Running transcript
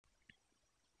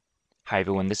Hi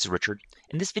everyone, this is Richard.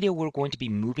 In this video, we're going to be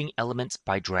moving elements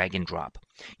by drag and drop.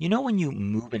 You know when you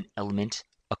move an element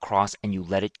across and you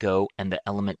let it go and the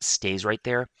element stays right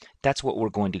there? That's what we're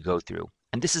going to go through.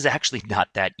 And this is actually not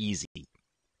that easy.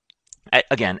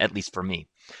 Again, at least for me.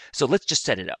 So let's just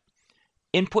set it up.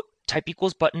 Input type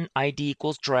equals button, ID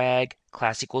equals drag,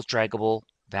 class equals draggable,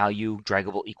 value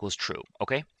draggable equals true,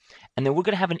 okay? And then we're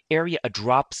going to have an area, a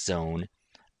drop zone,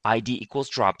 ID equals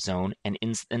drop zone, and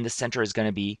in the center is going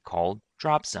to be called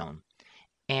drop zone.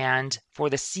 And for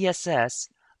the CSS,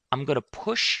 I'm going to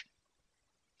push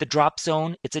the drop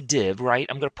zone. It's a div, right?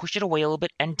 I'm going to push it away a little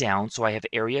bit and down so I have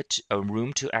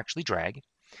room to actually drag.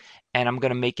 And I'm going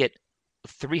to make it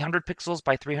 300 pixels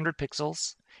by 300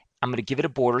 pixels. I'm going to give it a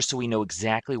border so we know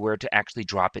exactly where to actually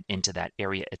drop it into that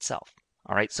area itself.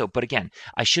 All right, but again,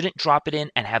 I shouldn't drop it in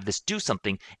and have this do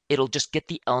something. It'll just get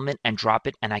the element and drop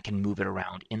it, and I can move it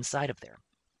around inside of there.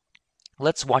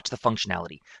 Let's watch the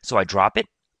functionality. So I drop it,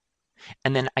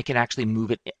 and then I can actually move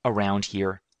it around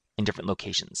here in different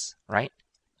locations, right?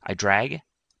 I drag,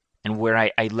 and where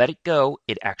I let it go,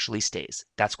 it actually stays.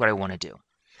 That's what I want to do.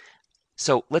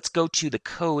 So let's go to the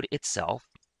code itself.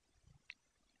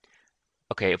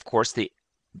 Okay, of course, we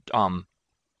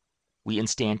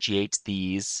instantiate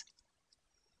these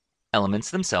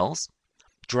elements themselves.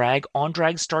 Drag on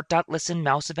drag start.listen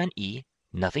mouse event E.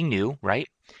 Nothing new, right?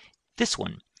 This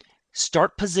one,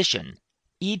 start position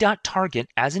E.target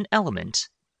as an element.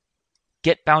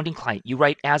 Get bounding client. You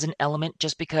write as an element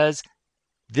just because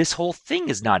this whole thing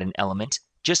is not an element.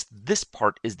 Just this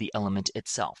part is the element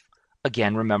itself.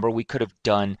 Again, remember we could have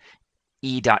done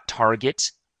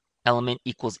E.target element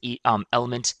equals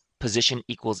element position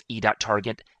equals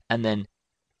E.target, and then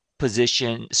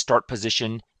position start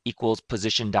position equals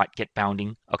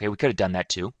position.getBounding. Okay, we could have done that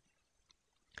too.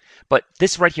 But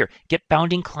this right here, get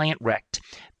bounding client rect.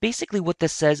 Basically what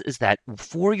this says is that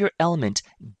for your element,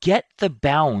 get the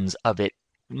bounds of it,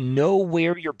 know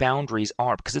where your boundaries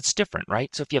are, because it's different,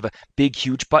 right? So if you have a big,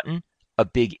 huge button, a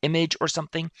big image or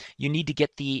something, you need to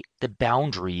get the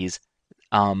boundaries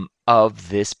of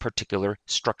this particular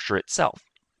structure itself.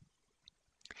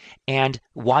 And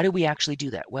why do we actually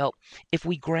do that? Well, if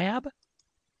we grab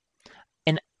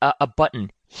a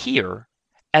button here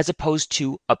as opposed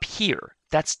to up here,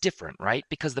 that's different, right?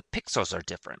 Because the pixels are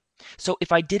different. So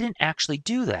if I didn't actually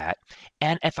do that,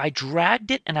 and if I dragged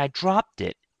it and I dropped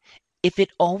it, if it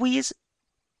always,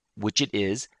 which it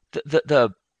is,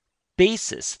 the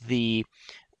basis, the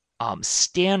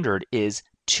standard is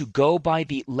to go by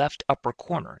the left upper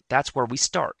corner. That's where we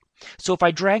start. So if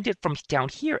I dragged it from down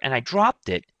here and I dropped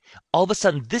it, all of a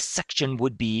sudden this section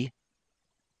would be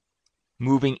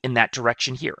moving in that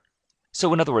direction here.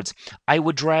 So in other words, I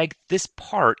would drag this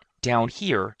part down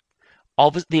here.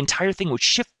 The entire thing would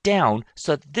shift down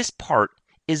so that this part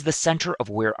is the center of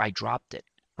where I dropped it,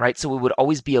 right? So it would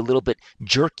always be a little bit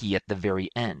jerky at the very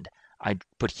end.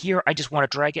 But here, I just want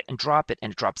to drag it and drop it,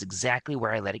 and it drops exactly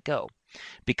where I let it go.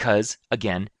 Because,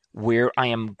 again, where I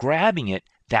am grabbing it,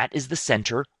 that is the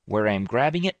center. Where I am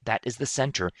grabbing it, that is the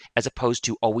center, as opposed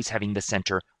to always having the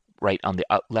center right on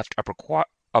the left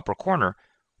upper corner,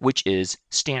 which is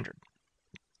standard.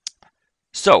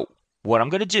 So what I'm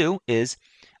going to do is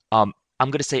I'm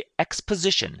going to say X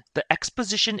position. The X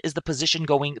position is the position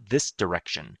going this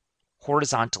direction,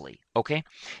 horizontally, okay?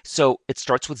 So it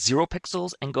starts with 0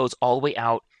 pixels and goes all the way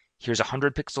out. Here's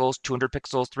 100 pixels, 200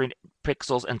 pixels, 300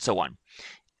 pixels, and so on.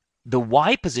 The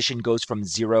Y position goes from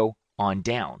 0 on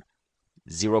down.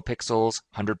 0 pixels,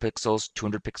 100 pixels,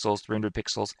 200 pixels, 300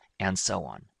 pixels, and so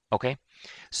on, okay?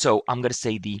 So I'm going to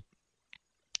say the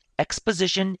X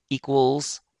position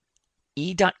equals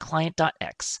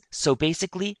e.client.x. So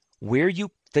basically, where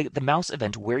the mouse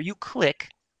event, where you click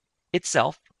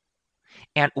itself,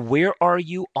 and where are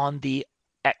you on the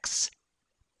X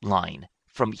line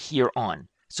from here on.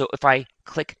 So if I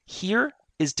click here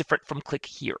is different from click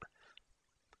here.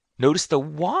 Notice the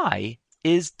Y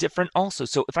is different also.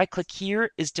 So if I click here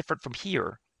is different from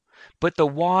here. But the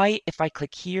Y, if I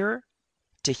click here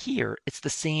to here, it's the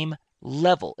same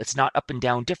level. It's not up and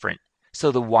down different. So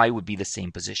the Y would be the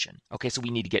same position. Okay, so we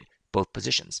need to get both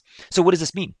positions. So what does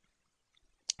this mean?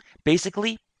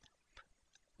 Basically,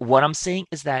 what I'm saying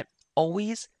is that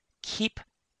always keep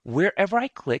wherever I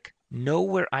click, know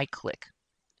where I click.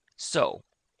 So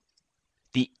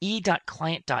the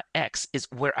e.client.x is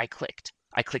where I clicked.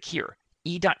 I click here,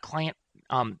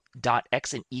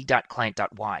 e.client.x and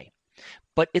e.client.y.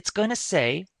 But it's going to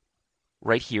say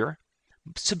right here,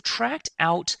 subtract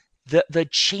out the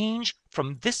change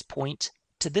from this point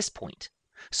to this point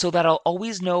so that I'll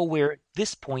always know where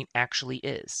this point actually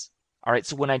is. All right,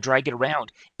 so when I drag it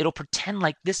around, it'll pretend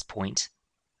like this point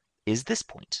is this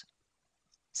point.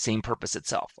 Same purpose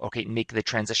itself. Okay, make the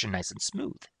transition nice and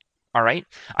smooth. All right,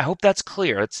 I hope that's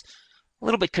clear. It's a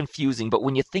little bit confusing, but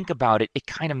when you think about it, it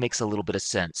kind of makes a little bit of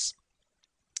sense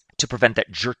to prevent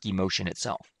that jerky motion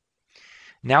itself.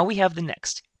 Now we have the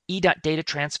next, e.data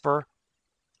transfer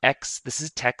x, this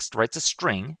is text, right? It's a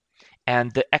string,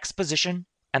 and the x position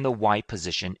and the y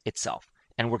position itself.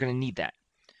 And we're going to need that.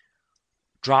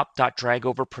 Drop.drag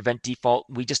over prevent default.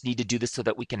 We just need to do this so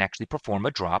that we can actually perform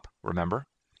a drop, remember?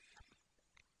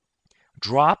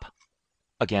 Drop,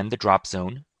 again, the drop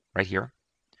zone right here.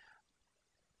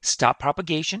 Stop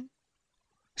propagation.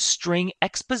 String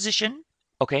x position,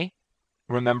 okay?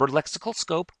 Remember lexical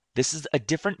scope. This is a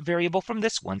different variable from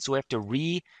this one, so we have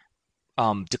to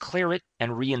declare it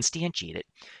and reinstantiate it.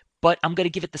 But I'm going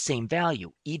to give it the same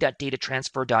value,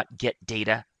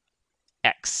 e.datatransfer.getData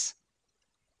x.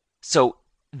 So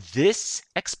this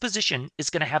x position is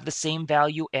going to have the same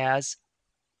value as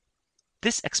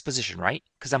this x position, right?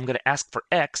 Because I'm going to ask for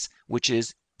x, which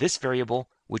is this variable,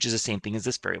 which is the same thing as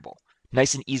this variable.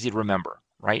 Nice and easy to remember,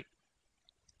 right?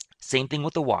 Same thing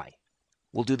with the y.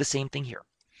 We'll do the same thing here.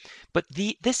 But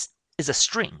this is a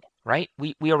string, right?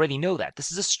 We already know that.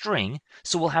 This is a string,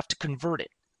 so we'll have to convert it.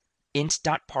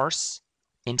 int.parse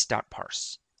into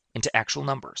actual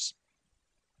numbers.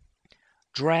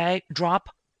 Drop.append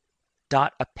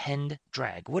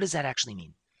drag. What does that actually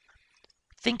mean?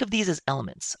 Think of these as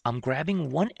elements. I'm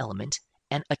grabbing one element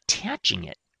and attaching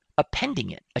it,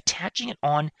 attaching it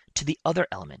on to the other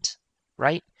element,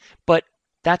 right? But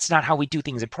that's not how we do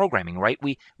things in programming, right?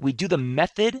 We do the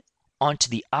method onto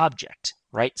the object,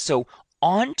 right? So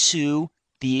onto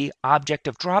the object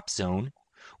of drop zone,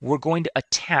 we're going to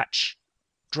attach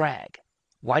drag.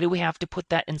 Why do we have to put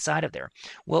that inside of there?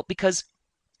 Well, because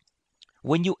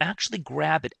when you actually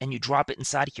grab it and you drop it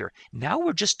inside of here, now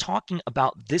we're just talking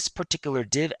about this particular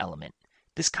div element.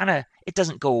 This it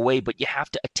doesn't go away, but you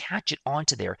have to attach it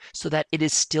onto there so that it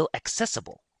is still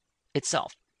accessible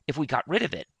itself. If we got rid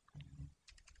of it,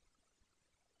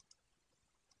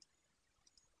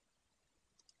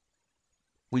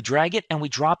 we drag it and we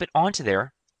drop it onto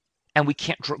there, and we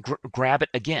can't grab it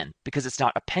again because it's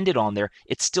not appended on there.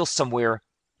 It's still somewhere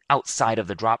outside of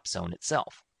the drop zone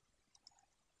itself.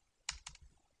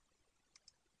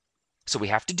 So we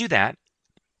have to do that.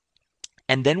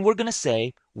 And then we're going to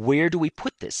say, where do we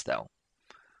put this though?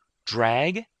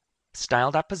 Drag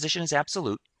style.position is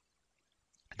absolute.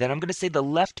 Then I'm going to say the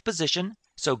left position,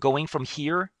 so going from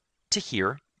here to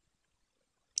here,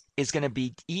 is going to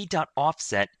be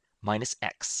e.offset minus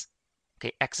x.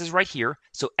 Okay, x is right here,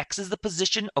 so x is the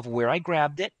position of where I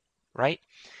grabbed it, right?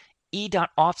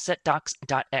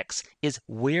 e.offset.x is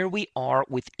where we are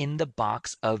within the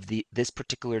box of this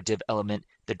particular div element,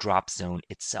 the drop zone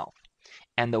itself.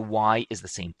 And the y is the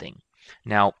same thing.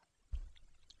 Now,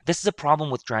 this is a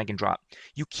problem with drag and drop.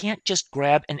 You can't just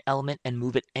grab an element and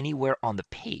move it anywhere on the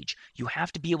page. You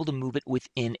have to be able to move it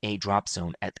within a drop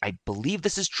zone. I believe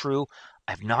this is true.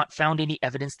 I've not found any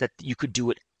evidence that you could do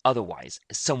it otherwise,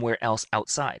 somewhere else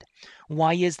outside.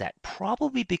 Why is that?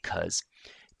 Probably because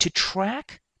to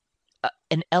track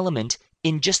an element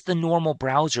in just the normal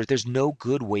browser, there's no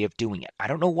good way of doing it. I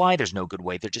don't know why there's no good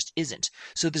way. There just isn't.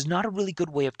 So there's not a really good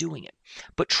way of doing it.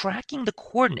 But tracking the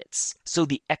coordinates, so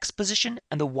the x position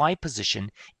and the y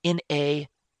position in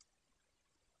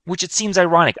which it seems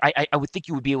ironic. I would think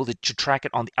you would be able to track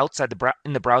it on the outside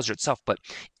in the browser itself, but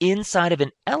inside of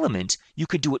an element, you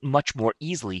could do it much more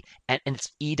easily, and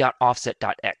it's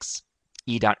e.offset.x,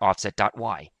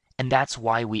 e.offset.y. And that's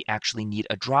why we actually need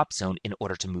a drop zone in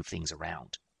order to move things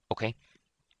around, okay?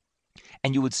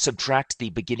 And you would subtract the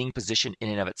beginning position in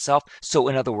and of itself. So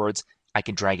in other words, I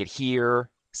can drag it here,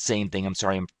 same thing. I'm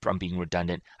sorry, I'm being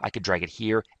redundant. I could drag it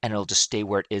here and it'll just stay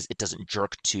where it is. It doesn't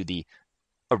jerk to the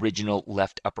original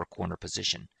left upper corner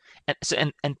position. And so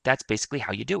and that's basically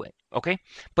how you do it, okay?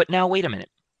 But now wait a minute.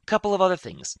 A couple of other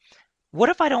things. What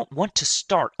if I don't want to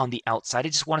start on the outside? I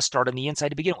just want to start on the inside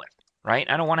to begin with, right?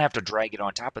 I don't want to have to drag it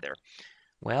on top of there.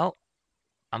 Well,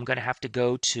 I'm going to have to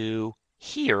go to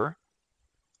here.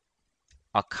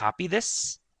 I'll copy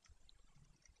this,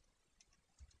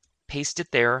 paste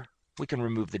it there. We can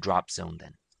remove the drop zone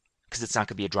then, because it's not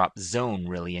going to be a drop zone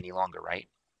really any longer, right?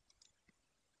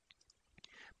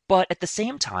 But at the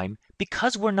same time,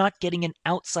 because we're not getting an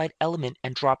outside element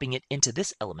and dropping it into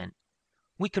this element,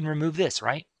 we can remove this,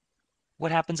 right?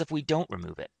 What happens if we don't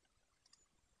remove it?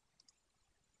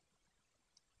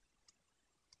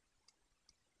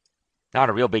 Not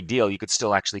a real big deal. You could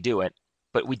still actually do it,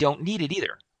 but we don't need it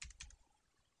either.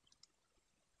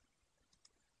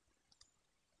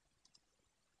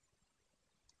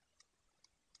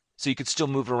 So you could still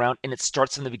move it around, and it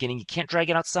starts in the beginning. You can't drag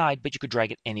it outside, but you could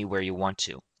drag it anywhere you want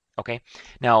to. Okay,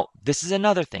 now this is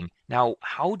another thing. Now,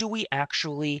 how do we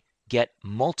actually get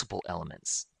multiple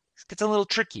elements? It gets a little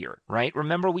trickier, right?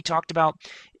 Remember we talked about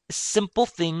simple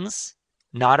things,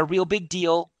 not a real big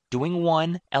deal, doing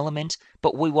one element,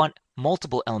 but we want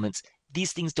multiple elements.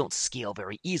 These things don't scale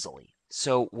very easily.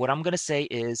 So what I'm going to say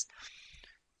is,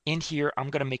 in here,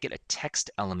 I'm going to make it a text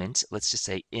element. Let's just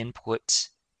say input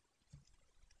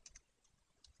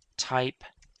type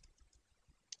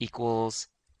equals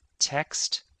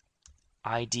text,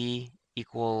 ID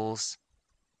equals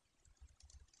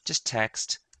just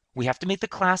text. We have to make the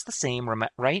class the same,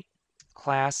 right?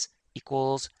 Class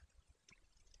equals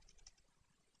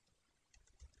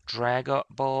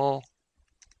draggable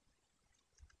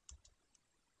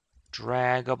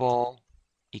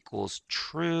equals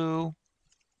true.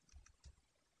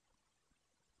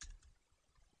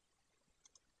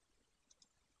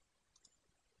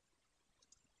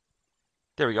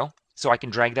 There we go. So I can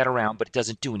drag that around, but it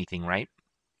doesn't do anything, right?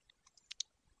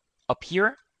 Up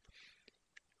here,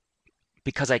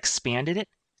 because I expanded it,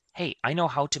 hey, I know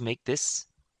how to make this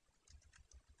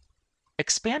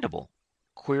expandable.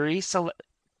 Query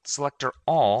selector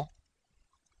all,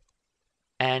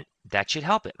 and that should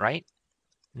help it, right?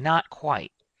 Not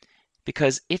quite.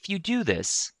 Because if you do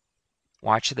this,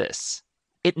 watch this,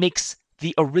 it makes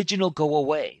the original go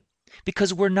away.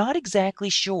 Because we're not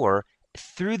exactly sure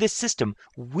through this system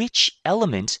which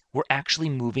element we're actually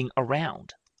moving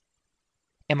around.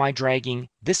 Am I dragging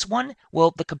this one?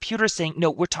 Well, the computer is saying, no,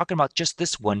 we're talking about just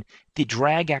this one. The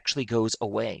drag actually goes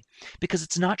away because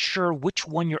it's not sure which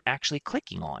one you're actually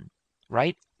clicking on,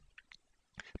 right?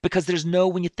 Because there's no,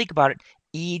 when you think about it,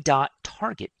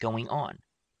 e.target going on.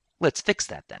 Let's fix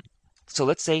that then. So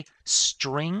let's say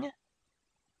string,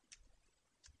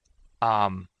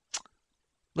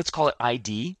 let's call it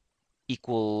ID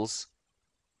equals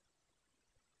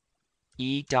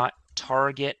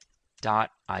e.target.id.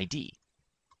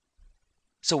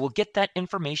 So we'll get that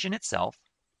information itself.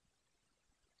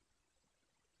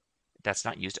 That's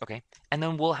not used, okay. And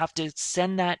then we'll have to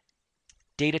send that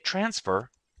data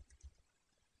transfer,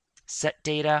 set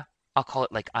data, I'll call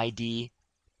it like ID,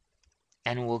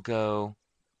 and we'll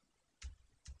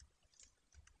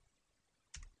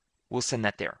send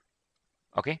that there,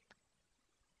 okay.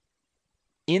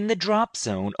 In the drop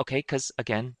zone, okay, because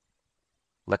again,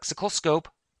 lexical scope,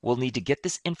 we'll need to get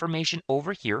this information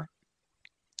over here.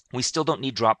 We still don't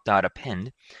need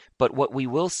drop.append, but what we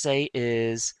will say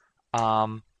is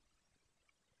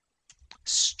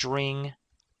string,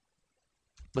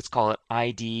 let's call it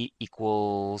ID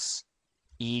equals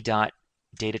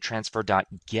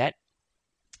e.datatransfer.get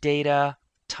data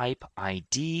type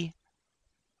ID.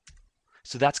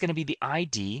 So that's going to be the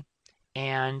ID,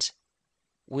 and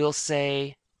we'll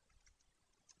say,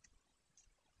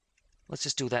 let's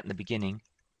just do that in the beginning.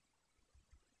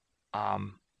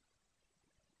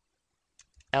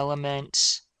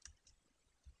 Element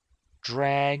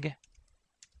drag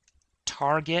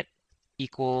target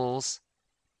equals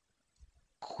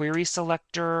query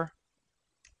selector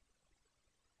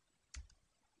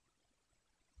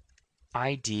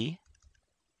ID,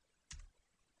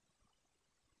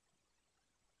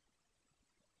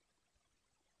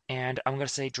 and I'm going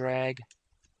to say drag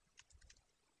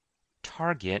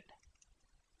target,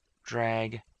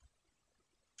 drag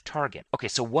target. Okay,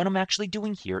 so what I'm actually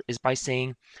doing here is by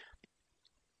saying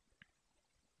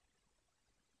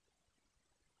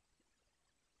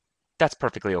that's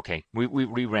perfectly okay.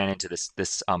 We ran into this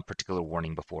particular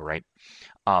warning before, right?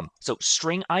 So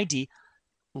string ID,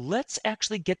 let's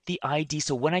actually get the ID.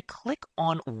 So when I click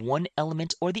on one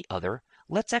element or the other,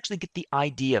 let's actually get the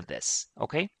ID of this,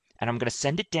 okay? And I'm going to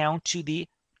send it down to the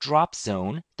drop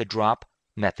zone, the drop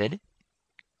method.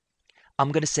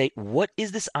 I'm going to say, what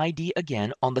is this ID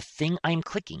again on the thing I'm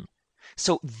clicking?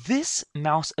 So this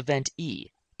mouse event E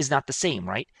is not the same,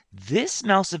 right? This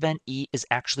mouse event E is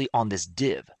actually on this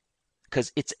div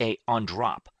because it's a on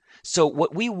drop. So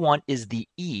what we want is the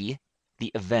E,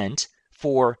 the event,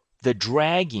 for the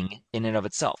dragging in and of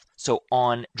itself. So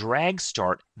on drag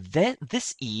start,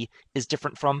 this E is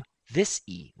different from this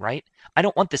E, right? I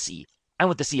don't want this E. I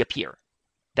want this E up here,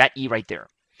 that E right there.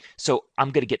 So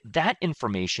I'm going to get that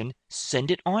information,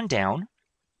 send it on down,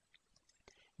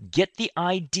 get the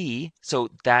ID, so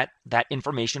that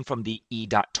information from the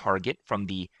e.target, from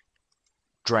the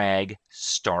drag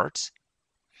start,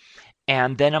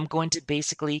 and then I'm going to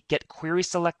basically get query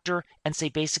selector and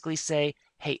basically say,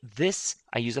 hey, this,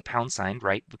 I use a pound sign,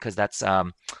 right? Because that's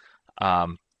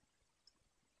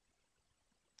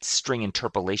string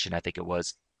interpolation, I think it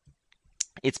was.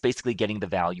 It's basically getting the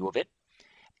value of it.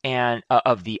 and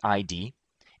of the ID.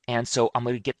 And so I'm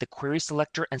going to get the query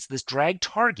selector. And so this drag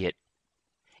target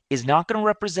is not going to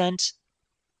represent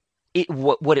it.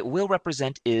 What it will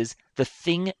represent is the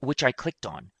thing which I clicked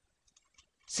on.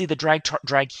 See, the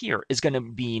drag here is going to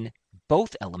mean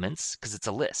both elements because it's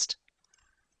a list.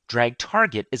 Drag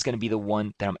target is going to be the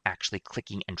one that I'm actually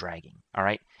clicking and dragging. All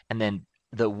right. And then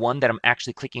the one that I'm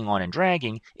actually clicking on and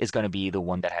dragging is going to be the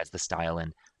one that has the style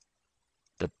and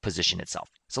the position itself.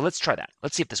 So let's try that.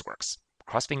 Let's see if this works.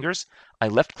 Cross fingers. I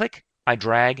left click, I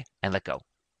drag, and let go.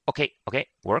 Okay,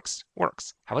 works.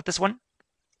 How about this one?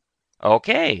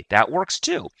 Okay, that works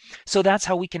too. So that's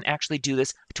how we can actually do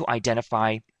this to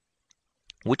identify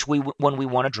which one we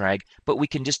want to drag, but we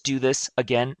can just do this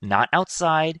again, not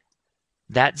outside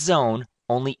that zone,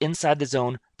 only inside the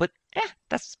zone, but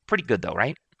that's pretty good though,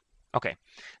 right? Okay,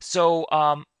 so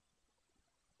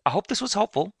I hope this was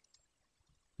helpful.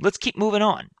 Let's keep moving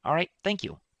on. All right, thank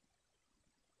you.